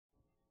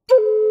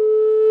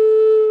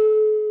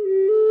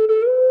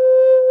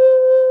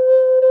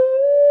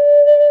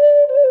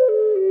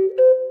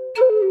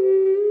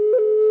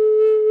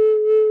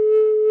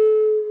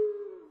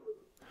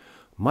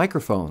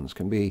Microphones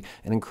can be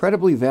an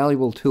incredibly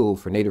valuable tool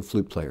for native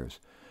flute players.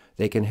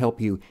 They can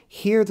help you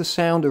hear the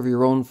sound of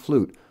your own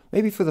flute,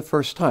 maybe for the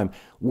first time.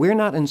 We're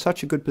not in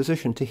such a good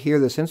position to hear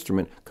this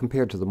instrument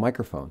compared to the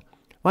microphone.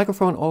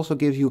 Microphone also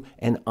gives you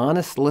an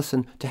honest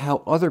listen to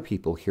how other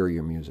people hear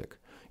your music.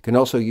 You can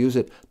also use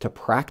it to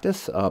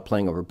practice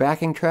playing over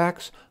backing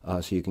tracks,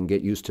 so you can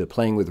get used to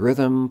playing with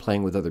rhythm,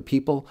 playing with other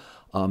people.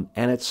 And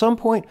at some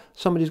point,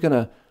 somebody's going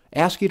to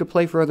ask you to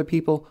play for other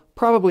people,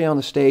 probably on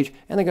the stage,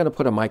 and they're going to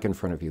put a mic in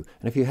front of you.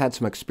 And if you had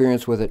some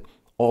experience with it,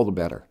 all the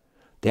better.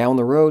 Down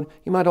the road,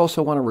 you might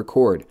also want to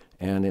record.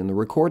 And in the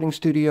recording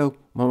studio,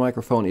 my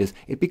microphone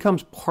it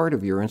becomes part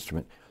of your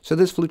instrument. So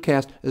this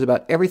Flutecast is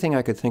about everything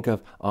I could think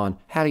of on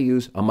how to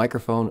use a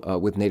microphone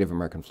with Native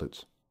American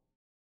flutes.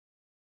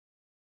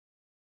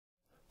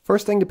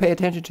 First thing to pay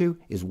attention to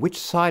is which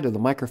side of the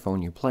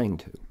microphone you're playing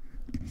to.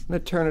 I'm going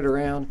to turn it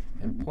around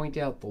and point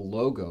out the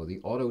logo, the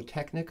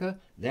Audio-Technica.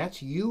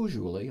 That's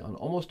usually, on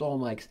almost all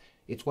mics,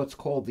 it's what's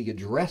called the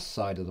address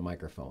side of the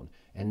microphone.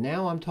 And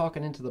now I'm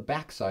talking into the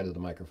back side of the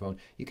microphone.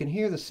 You can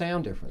hear the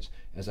sound difference.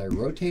 As I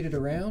rotate it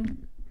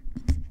around,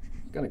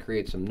 it's going to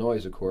create some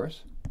noise, of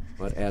course.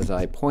 But as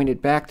I point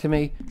it back to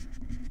me,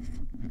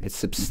 it's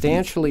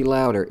substantially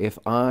louder if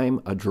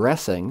I'm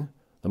addressing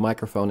the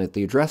microphone at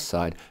the address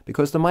side,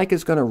 because the mic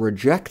is going to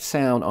reject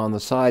sound on the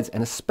sides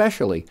and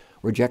especially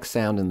reject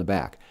sound in the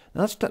back.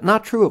 Now, that's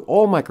not true of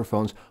all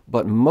microphones,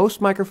 but most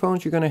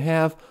microphones you're going to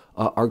have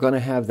are going to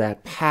have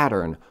that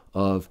pattern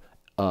of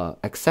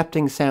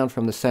accepting sound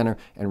from the center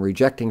and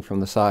rejecting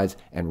from the sides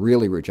and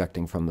really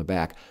rejecting from the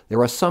back.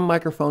 There are some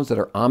microphones that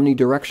are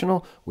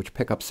omnidirectional, which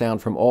pick up sound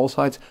from all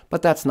sides,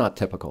 but that's not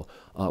typical.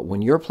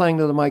 When you're playing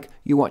to the mic,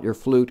 you want your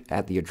flute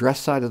at the address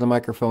side of the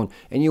microphone,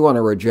 and you want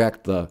to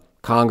reject the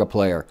conga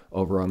player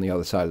over on the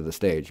other side of the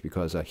stage,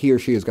 because he or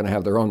she is going to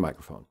have their own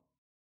microphone.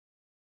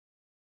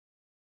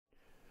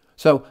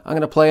 So I'm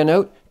going to play a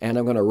note, and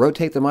I'm going to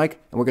rotate the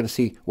mic, and we're going to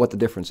see what the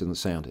difference in the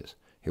sound is.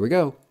 Here we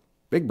go.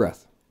 Big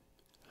breath.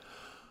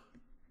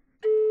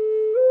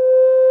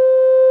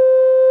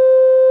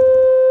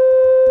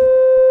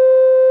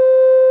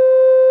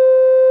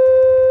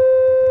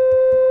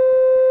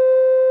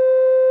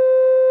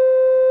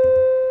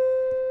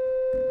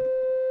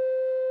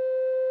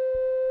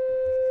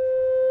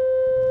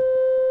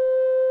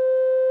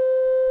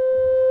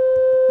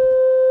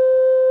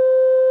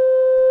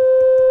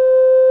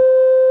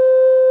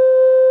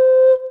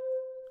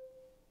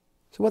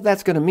 So what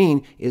that's going to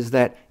mean is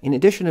that in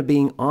addition to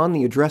being on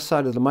the address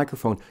side of the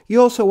microphone,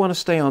 you also want to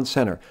stay on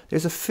center.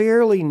 There's a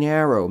fairly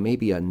narrow,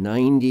 maybe a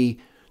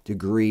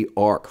 90-degree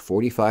arc,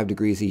 45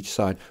 degrees each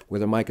side, where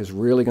the mic is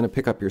really going to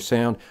pick up your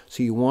sound.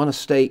 So you want to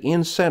stay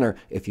in center.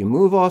 If you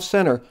move off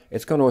center,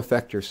 it's going to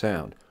affect your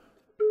sound.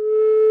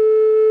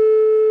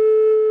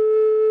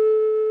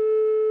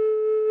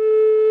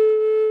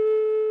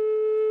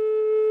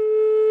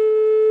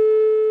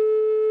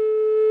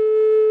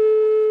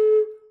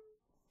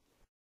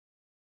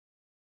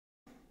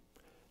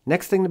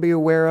 Next thing to be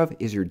aware of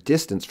is your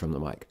distance from the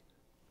mic.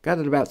 Got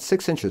it about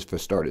 6 inches for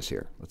starters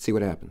here. Let's see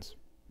what happens.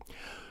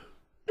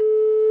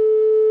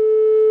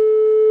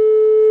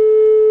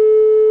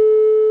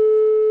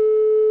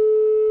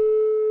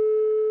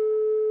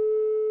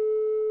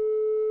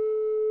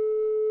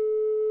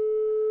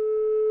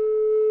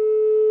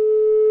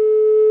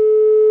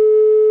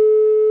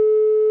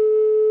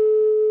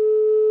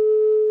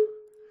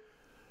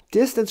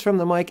 Distance from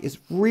the mic is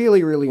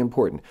really, really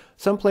important.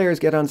 Some players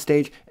get on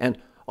stage and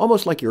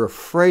almost like you're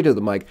afraid of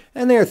the mic,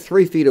 and they're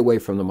 3 feet away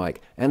from the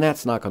mic, and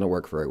that's not going to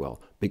work very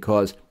well,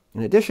 because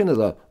in addition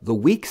to the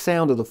weak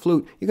sound of the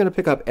flute, you're going to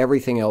pick up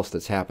everything else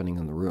that's happening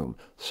in the room.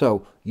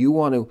 So you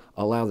want to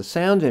allow the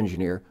sound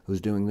engineer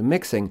who's doing the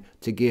mixing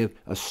to give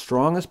as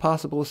strong as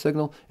possible a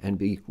signal and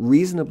be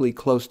reasonably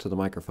close to the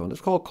microphone.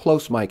 It's called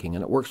close miking,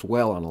 and it works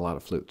well on a lot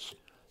of flutes.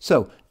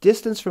 So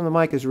distance from the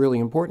mic is really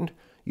important.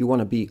 You want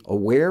to be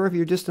aware of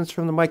your distance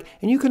from the mic,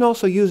 and you can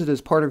also use it as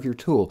part of your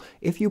tool.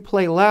 If you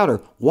play louder,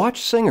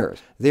 watch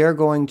singers. They're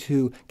going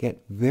to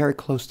get very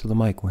close to the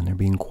mic when they're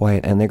being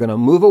quiet, and they're going to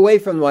move away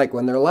from the mic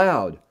when they're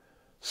loud.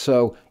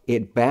 So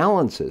it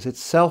balances, it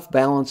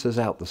self-balances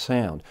out the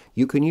sound.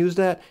 You can use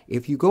that.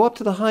 If you go up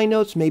to the high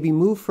notes, maybe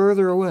move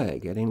further away.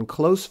 Get in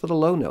close for the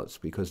low notes,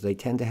 because they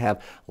tend to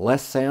have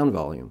less sound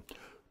volume.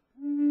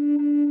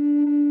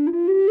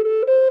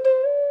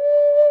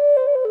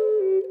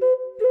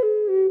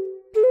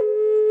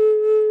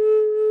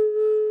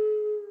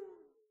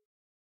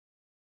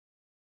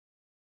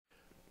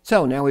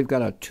 So now we've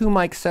got a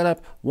 2-mic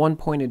setup, one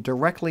pointed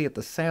directly at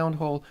the sound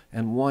hole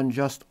and one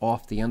just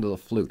off the end of the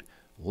flute.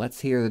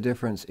 Let's hear the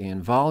difference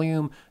in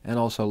volume and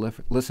also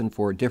listen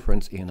for a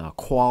difference in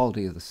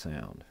quality of the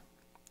sound.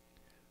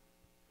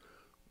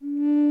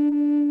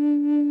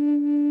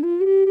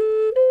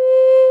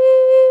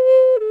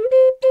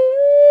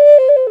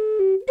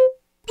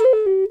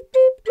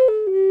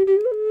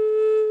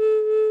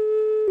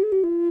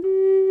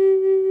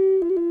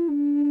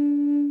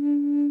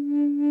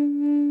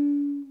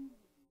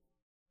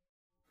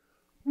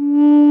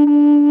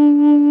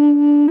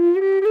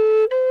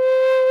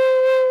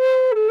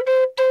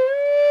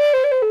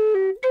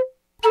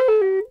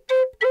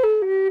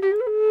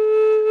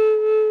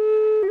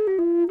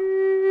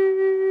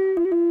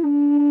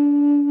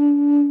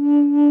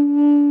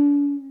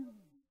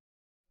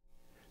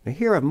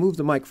 here I've moved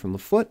the mic from the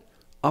foot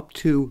up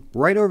to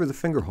right over the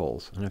finger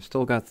holes, and I've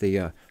still got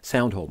the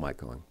sound hole mic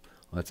going.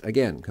 Let's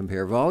again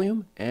compare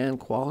volume and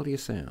quality of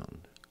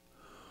sound.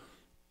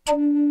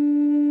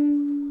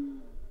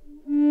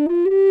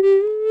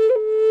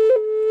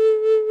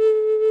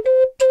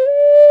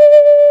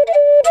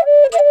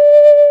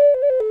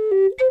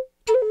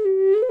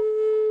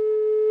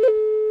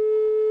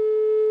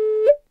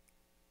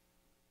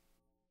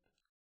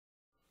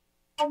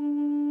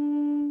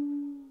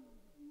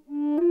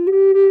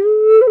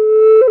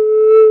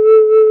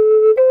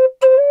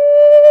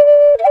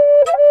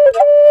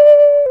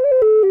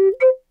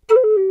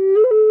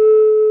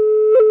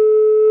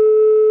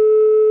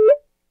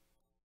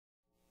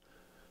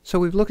 So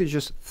we've looked at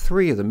just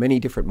 3 of the many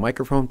different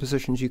microphone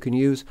positions you can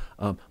use.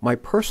 My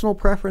personal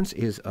preference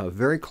is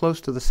very close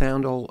to the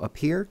sound hole up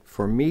here.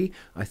 For me,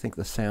 I think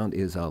the sound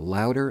is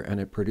louder, and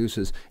it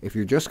produces, if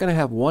you're just going to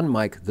have one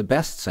mic, the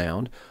best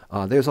sound.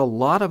 There's a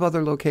lot of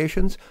other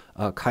locations.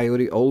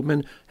 Coyote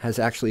Oldman has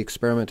actually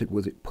experimented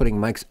with putting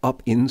mics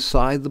up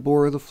inside the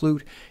bore of the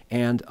flute.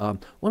 And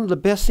one of the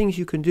best things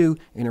you can do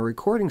in a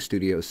recording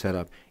studio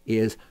setup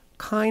is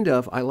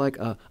I like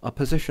a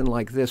position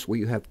like this where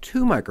you have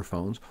 2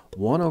 microphones,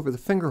 one over the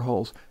finger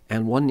holes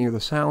and one near the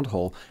sound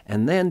hole,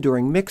 and then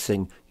during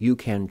mixing you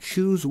can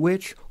choose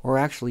which or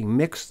actually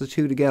mix the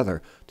 2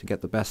 together to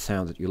get the best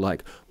sound that you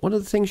like. One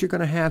of the things you're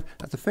going to have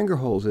at the finger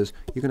holes is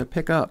you're going to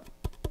pick up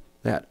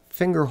that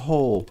finger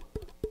hole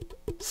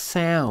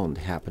sound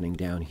happening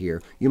down here.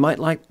 You might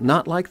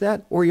not like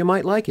that, or you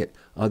might like it.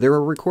 There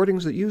are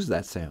recordings that use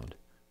that sound.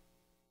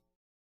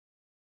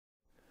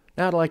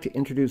 Now I'd like to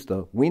introduce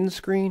the wind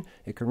screen.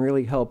 It can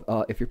really help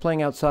if you're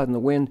playing outside in the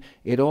wind.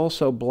 It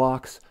also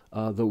blocks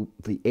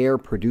the air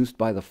produced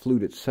by the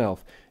flute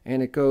itself,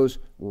 and it goes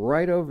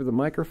right over the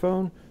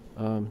microphone.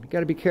 You got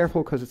to be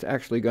careful because it's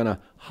actually going to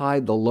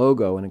hide the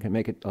logo, and it can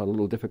make it a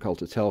little difficult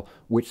to tell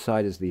which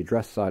side is the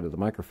address side of the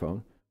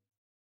microphone.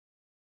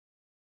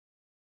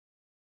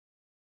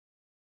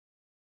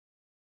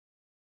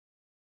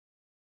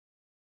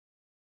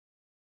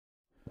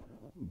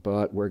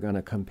 But we're going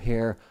to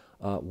compare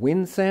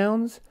wind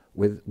sounds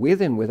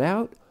with and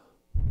without.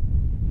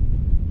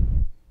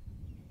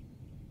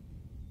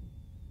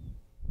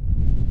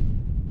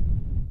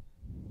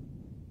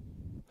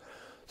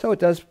 So it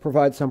does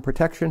provide some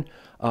protection.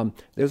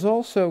 There's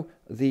also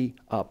the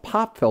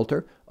pop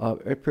filter.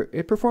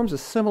 It performs a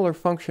similar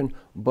function,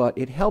 but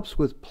it helps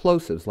with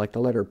plosives like the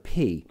letter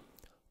P.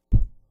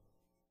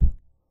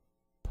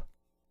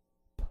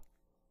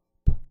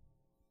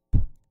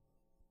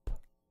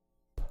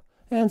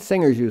 And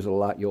singers use it a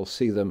lot. You'll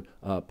see them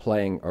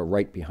playing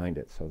right behind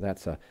it. So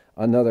that's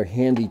another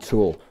handy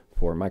tool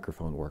for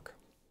microphone work.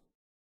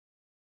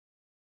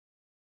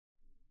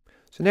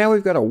 So now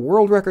we've got a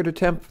world record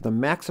attempt for the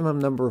maximum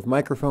number of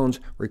microphones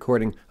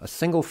recording a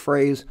single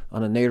phrase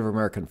on a Native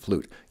American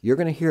flute. You're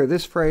going to hear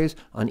this phrase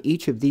on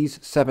each of these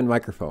 7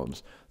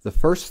 microphones. The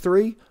first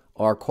 3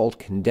 are called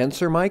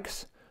condenser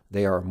mics.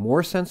 They are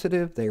more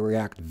sensitive. They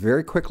react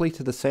very quickly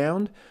to the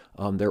sound.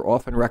 They're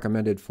often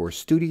recommended for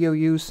studio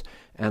use.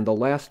 And the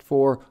last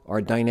 4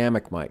 are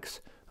dynamic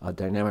mics.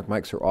 Dynamic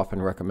mics are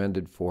often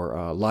recommended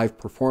for live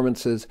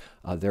performances.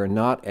 They're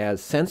not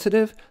as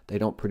sensitive. They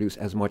don't produce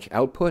as much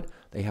output.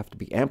 They have to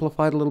be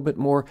amplified a little bit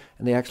more,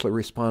 and they actually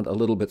respond a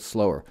little bit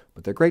slower.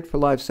 But they're great for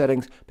live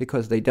settings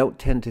because they don't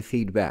tend to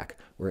feed back,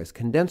 whereas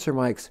condenser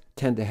mics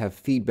tend to have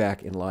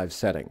feedback in live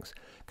settings.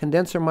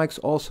 Condenser mics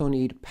also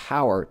need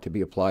power to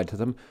be applied to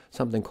them,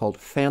 something called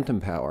phantom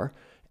power,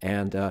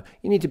 and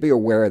you need to be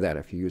aware of that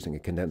if you're using a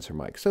condenser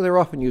mic. So they're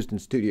often used in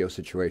studio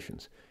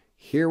situations.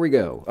 Here we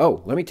go.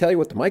 Oh, let me tell you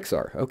what the mics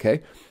are.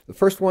 Okay. The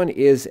first one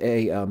is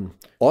a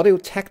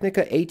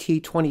Audio-Technica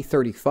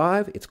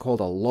AT2035. It's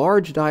called a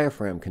large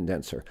diaphragm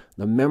condenser.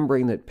 The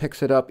membrane that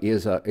picks it up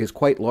is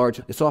quite large.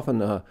 It's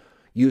often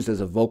used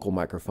as a vocal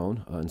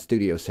microphone in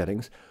studio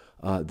settings.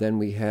 Then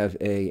we have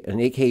an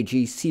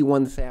AKG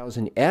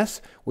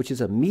C1000S, which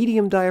is a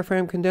medium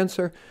diaphragm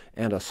condenser,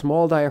 and a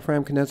small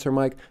diaphragm condenser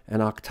mic, an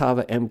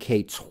Octava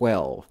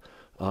MK12.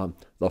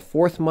 The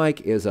fourth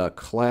mic is a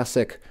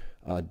classic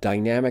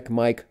dynamic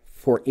mic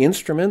for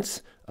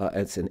instruments.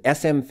 It's an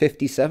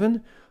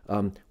SM57.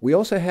 We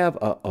also have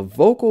a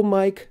vocal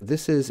mic.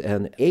 This is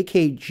an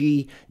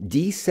AKG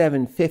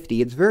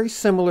D750. It's very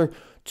similar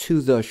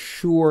to the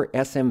Shure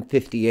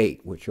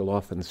SM58, which you'll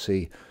often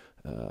see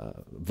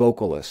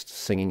vocalists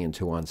singing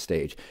into on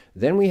stage.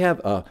 Then we have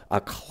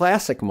a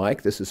classic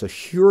mic. This is a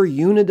Shure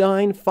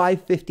Unidyne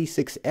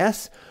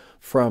 556S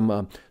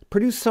from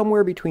produced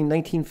somewhere between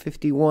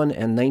 1951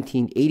 and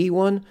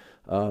 1981.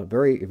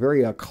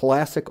 Very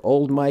classic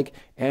old mic,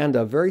 and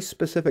a very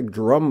specific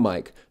drum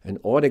mic, an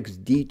Audix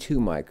D2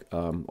 mic,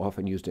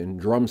 often used in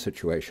drum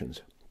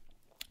situations.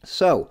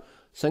 So,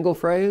 single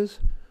phrase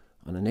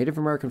on a Native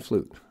American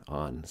flute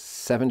on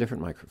 7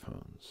 different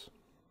microphones.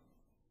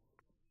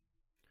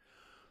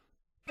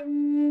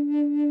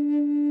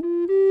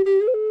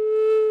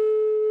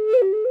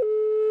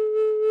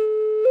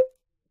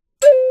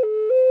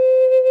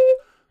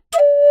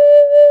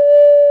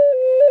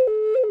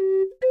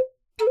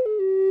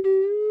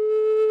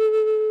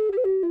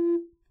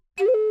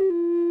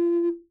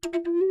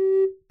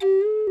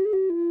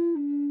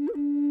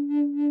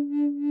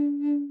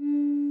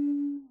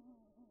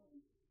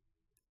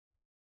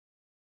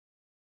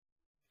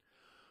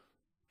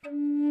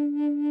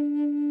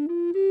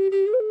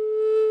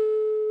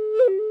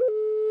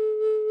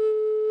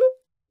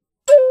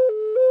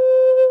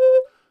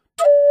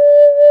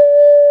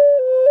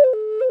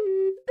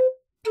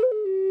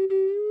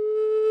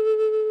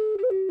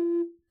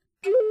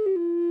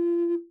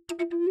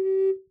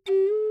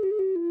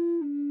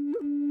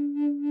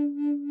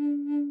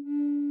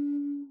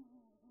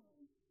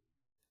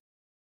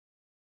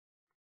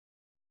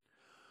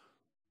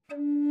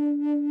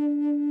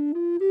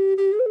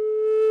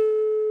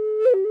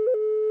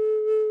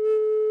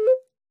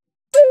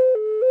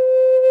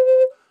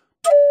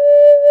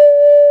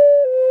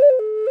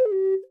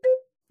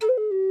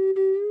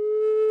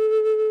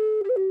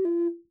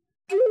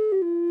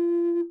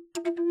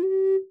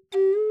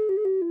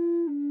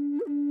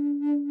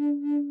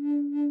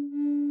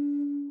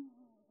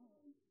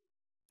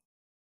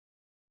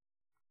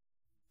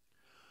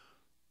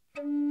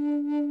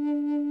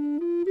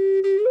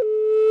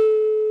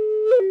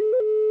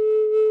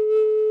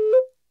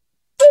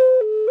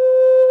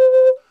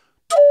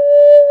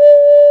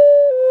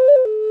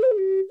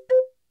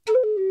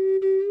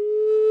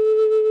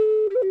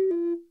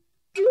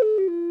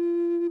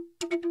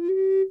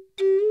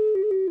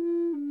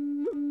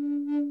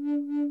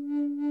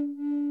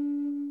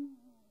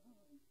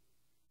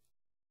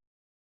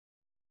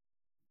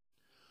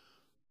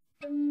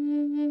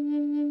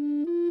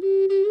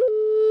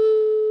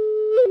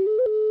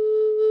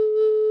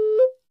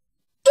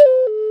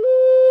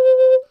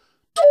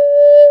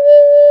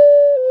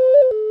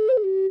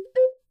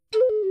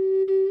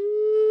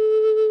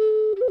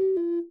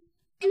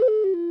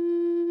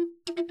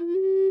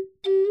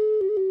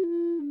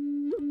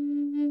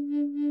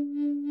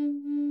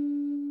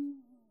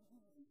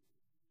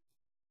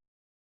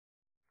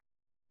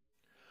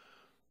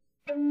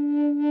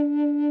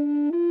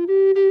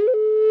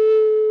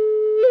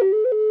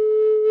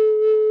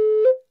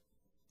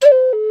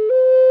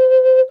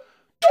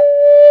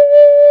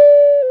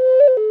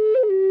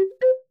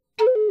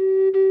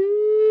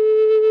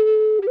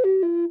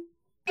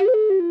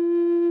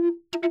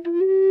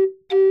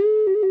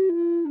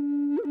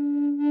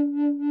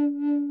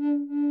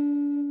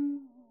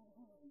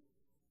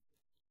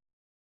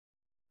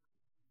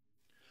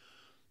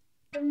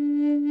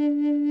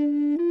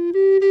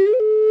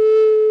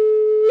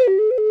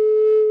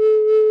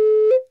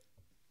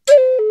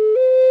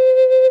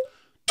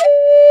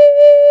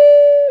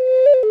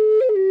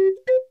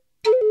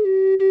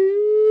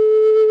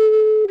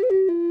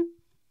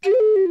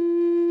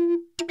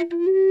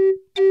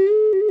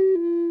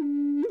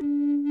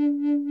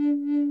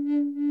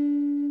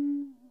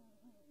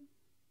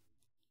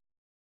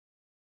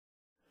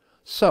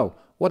 So,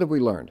 what have we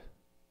learned?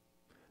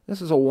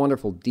 This is a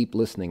wonderful deep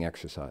listening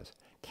exercise.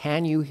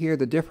 Can you hear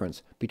the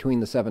difference between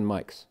the 7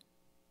 mics?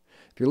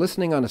 If you're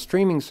listening on a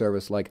streaming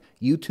service like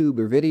YouTube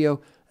or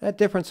video, that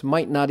difference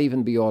might not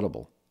even be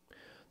audible.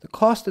 The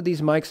cost of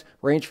these mics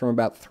range from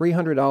about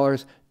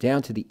 $300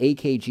 down to the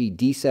AKG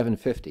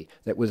D750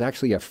 that was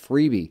actually a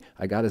freebie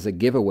I got as a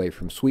giveaway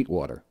from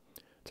Sweetwater.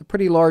 It's a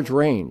pretty large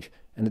range,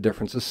 and the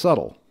difference is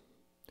subtle.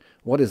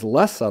 What is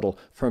less subtle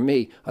for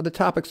me are the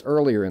topics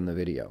earlier in the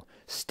video: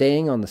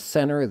 staying on the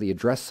center of the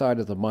address side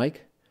of the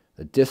mic,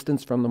 the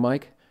distance from the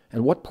mic,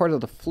 and what part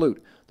of the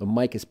flute the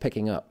mic is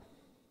picking up.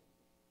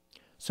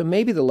 So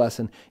maybe the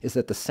lesson is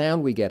that the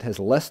sound we get has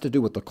less to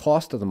do with the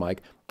cost of the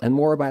mic and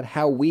more about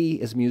how we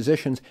as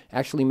musicians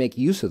actually make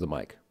use of the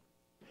mic.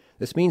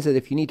 This means that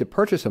if you need to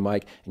purchase a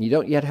mic and you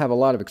don't yet have a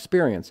lot of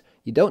experience,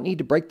 you don't need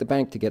to break the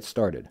bank to get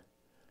started.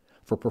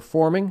 For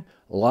performing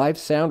live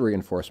sound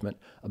reinforcement,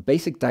 a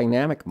basic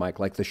dynamic mic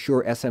like the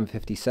Shure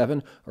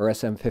SM57 or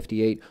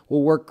SM58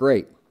 will work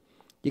great.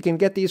 You can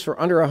get these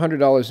for under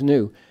 $100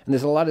 new, and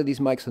there's a lot of these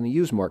mics on the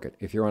used market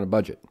if you're on a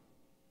budget.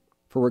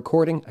 For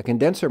recording, a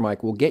condenser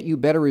mic will get you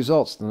better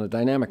results than a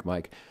dynamic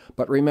mic,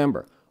 but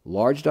remember,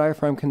 large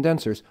diaphragm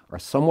condensers are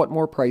somewhat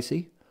more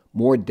pricey,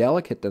 more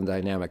delicate than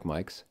dynamic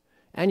mics,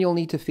 and you'll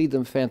need to feed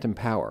them phantom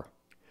power.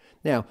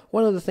 Now,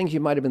 one of the things you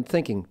might have been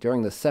thinking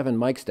during the 7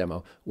 mics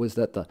demo was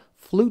that the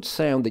flute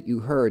sound that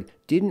you heard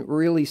didn't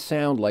really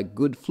sound like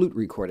good flute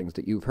recordings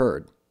that you've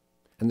heard.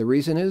 And the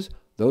reason is,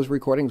 those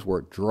recordings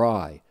were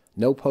dry.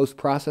 No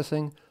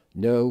post-processing,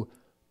 no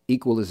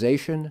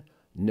equalization,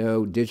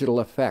 no digital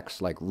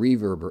effects like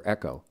reverb or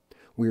echo.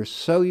 We are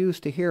so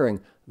used to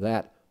hearing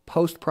that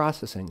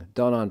post-processing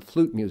done on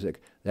flute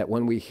music that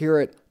when we hear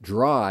it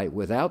dry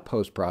without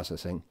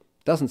post-processing,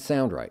 it doesn't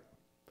sound right.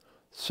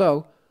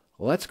 So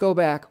let's go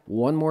back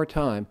one more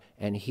time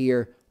and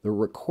hear the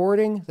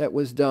recording that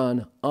was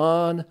done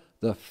on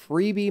the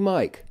freebie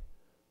mic,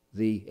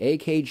 the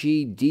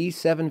AKG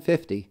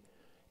D750,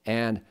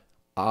 and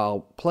I'll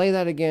play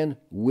that again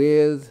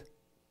with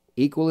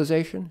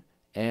equalization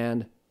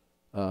and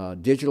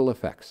digital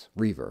effects,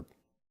 reverb.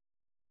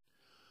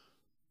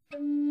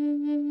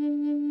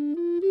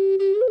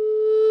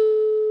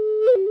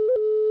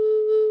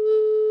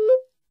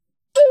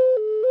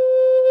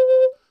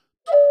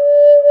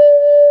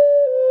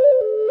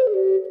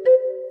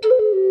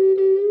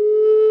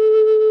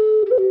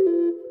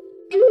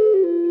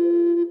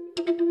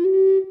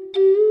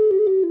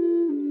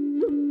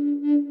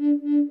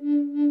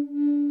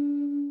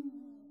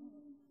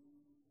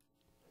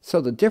 So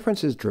the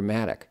difference is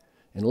dramatic.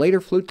 In later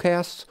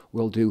Flutecasts,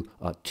 we'll do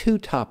 2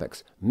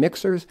 topics,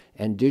 mixers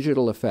and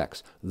digital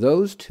effects.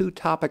 Those 2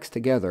 topics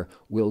together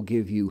will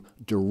give you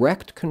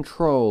direct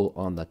control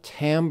on the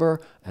timbre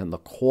and the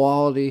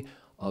quality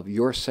of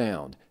your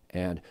sound.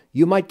 And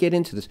you might get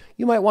into this.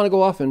 You might want to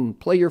go off and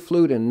play your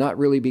flute and not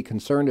really be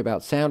concerned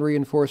about sound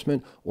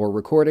reinforcement or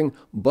recording,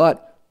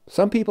 but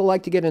some people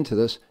like to get into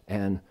this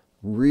and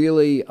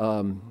really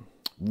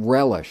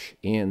relish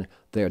in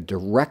their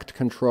direct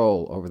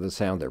control over the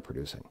sound they're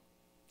producing.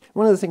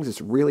 One of the things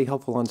that's really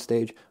helpful on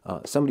stage,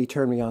 somebody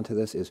turned me on to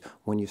this, is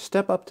when you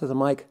step up to the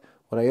mic,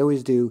 what I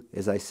always do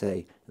is I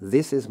say,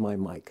 "This is my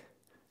mic."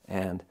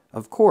 And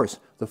of course,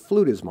 the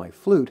flute is my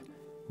flute.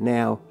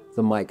 Now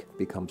the mic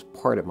becomes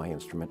part of my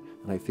instrument,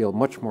 and I feel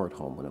much more at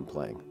home when I'm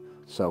playing.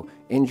 So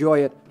enjoy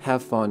it,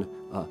 have fun,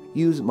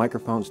 use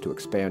microphones to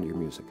expand your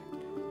music.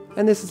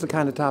 And this is the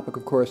kind of topic,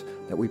 of course,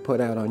 that we put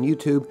out on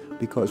YouTube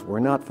because we're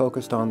not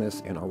focused on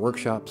this in our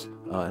workshops.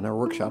 In our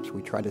workshops,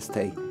 we try to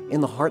stay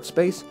in the heart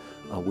space.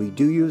 We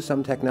do use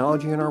some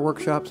technology in our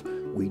workshops.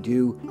 We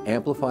do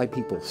amplify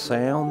people's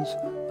sounds.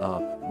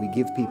 We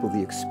give people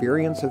the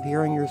experience of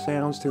hearing your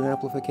sounds through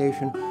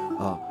amplification.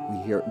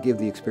 We give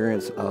the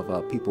experience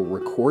of people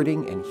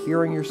recording and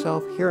hearing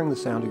yourself, hearing the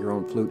sound of your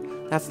own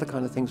flute. That's the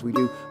kind of things we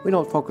do. We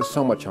don't focus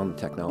so much on the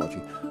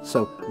technology.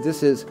 So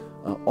this is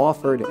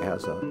offered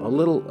as a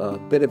little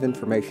bit of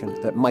information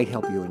that might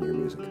help you in your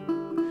music.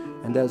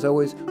 And as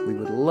always, we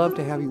would love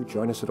to have you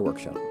join us at a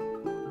workshop.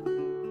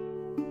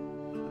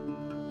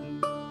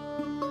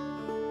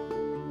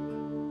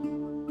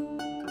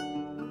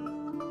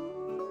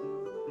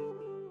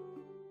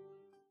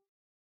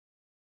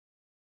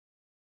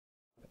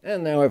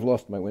 And now I've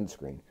lost my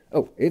windscreen.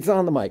 Oh, it's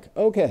on the mic.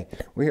 Okay,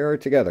 we are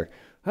together.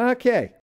 Okay.